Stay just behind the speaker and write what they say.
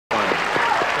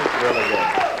really good.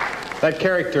 That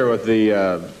character with the,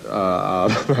 I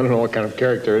don't know what kind of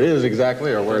character it is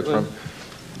exactly or where it's from.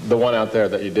 The one out there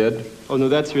that you did? Oh, no,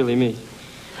 that's really me.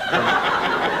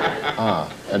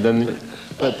 And then...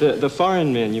 But the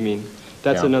foreign man, you mean?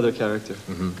 That's another character.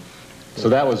 Mm-hmm. So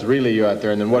that was really you out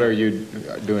there, and then what are you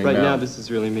doing now? Right now, this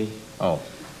is really me. Oh.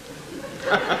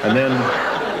 And then,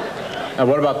 and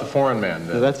what about the foreign man?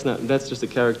 No, that's just a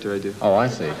character I do. Oh, I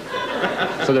see.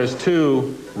 So there's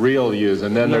two real yous,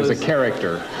 and then there's a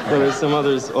character. Well, there's some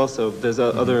others also. There's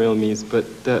other real me's, but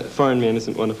the foreign man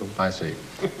isn't one of them. I see.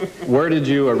 Where did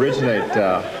you originate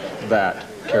that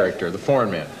character, the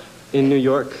foreign man? In New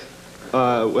York,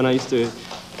 when I used to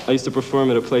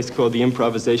perform at a place called the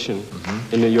Improvisation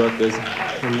in New York.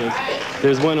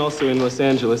 There's one also in Los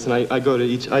Angeles, and I go to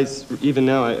each. Even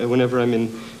now, whenever I'm in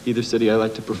either city, I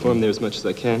like to perform there as much as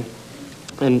I can.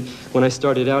 And when I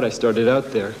started out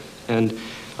there, and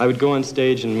I would go on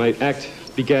stage, and my act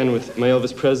began with my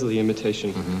Elvis Presley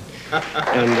imitation,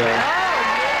 and.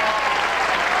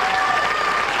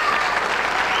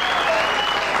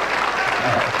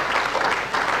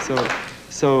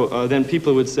 So then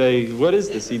people would say, what is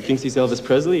this? He thinks he's Elvis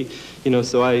Presley? You know,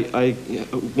 so I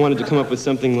wanted to come up with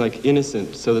something like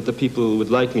innocent so that the people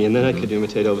would like me, and then I could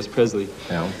imitate Elvis Presley.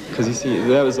 Yeah. Because you see,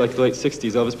 that was like the late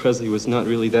 60s. Elvis Presley was not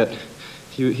really that,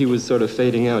 he was sort of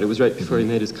fading out. It was right before he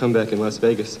made his comeback in Las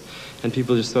Vegas. And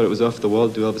people just thought it was off the wall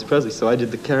to do Elvis Presley. So I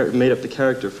did made up the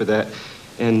character for that.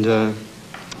 And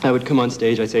I would come on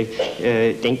stage, I'd say,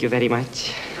 thank you very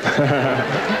much.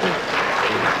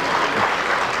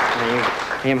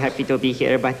 I am happy to be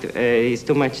here, but it's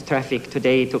too much traffic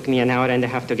today. It took me an hour and a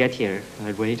half to get here.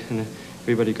 I'd wait, and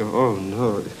everybody go, oh,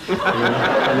 no. And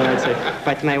then I'd say,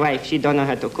 but my wife, she don't know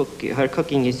how to cook. Her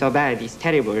cooking is so bad. It's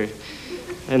terrible.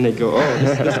 And they'd go, oh,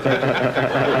 this guy.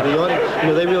 The audience, you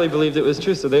know, they really believed it was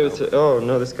true, so they would say, oh,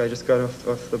 no, this guy just got off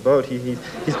the boat. He's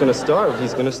going to starve.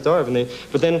 He's going to starve.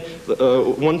 But then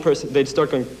one person, they'd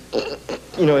start going,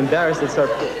 you know, embarrassed and start,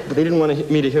 but they didn't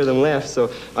want me to hear them laugh, so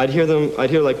I'd hear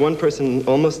like one person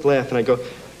almost laugh, and I'd go,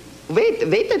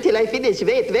 wait until I finish,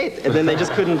 wait. And then they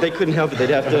couldn't help it. They'd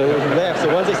have to laugh. So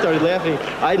once they started laughing,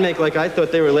 I'd make like I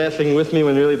thought they were laughing with me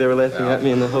when really they were laughing at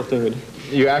me, and the whole thing would...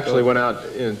 You actually went out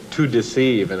to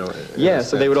deceive, yeah,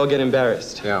 so they would all get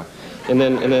embarrassed. Yeah. And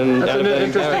then that's an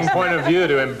interesting point of view,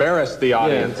 to embarrass the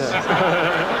audience.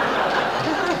 Yeah.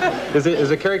 Is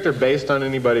the character based on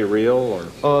anybody real, or?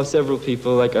 Oh, several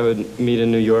people. Like I would meet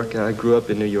in New York. I grew up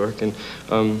in New York, and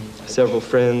several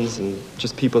friends and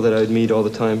just people that I would meet all the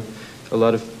time.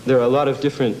 There are a lot of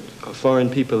different foreign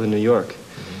people in New York,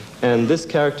 and this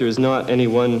character is not any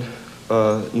one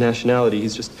nationality.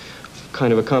 He's just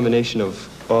kind of a combination of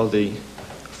all the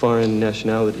foreign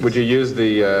nationalities. Would you use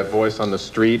the voice on the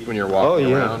street when you're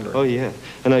walking around? Or? Oh yeah,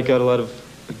 and I got a lot of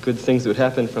good things that would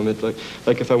happen from it, like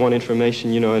if I want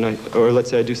information, you know, or let's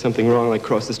say I do something wrong, like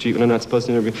cross the street when I'm not supposed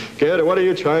to, what are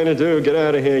you trying to do? Get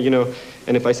out of here, you know.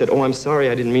 And if I said, oh, I'm sorry,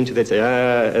 I didn't mean to, they'd say,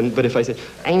 but if I said,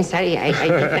 I'm sorry, I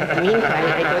did not mean to,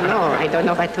 I don't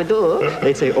know what to do,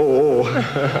 they'd say, oh,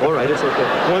 all right, it's okay.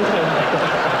 One time,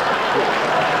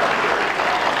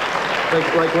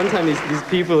 like one time, these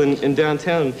people in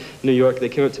downtown New York, they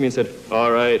came up to me and said, all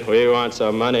right, we want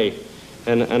some money.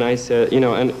 And I said, you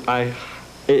know, and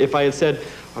if I had said,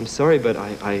 I'm sorry, but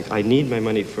I need my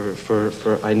money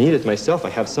I need it myself. I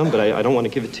have some, but I don't want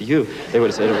to give it to you. They would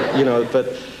have said, you know,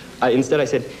 but instead I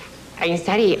said, I'm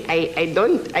sorry, I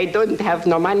don't have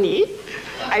no money.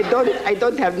 I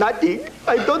don't have nothing.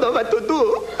 I don't know what to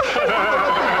do.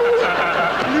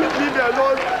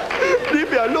 Leave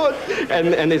me alone.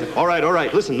 And they said, all right,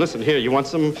 listen, here, you want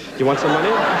some money?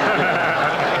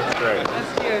 That's great.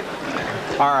 That's cute.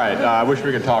 All right, I wish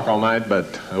we could talk all night,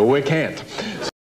 but we can't.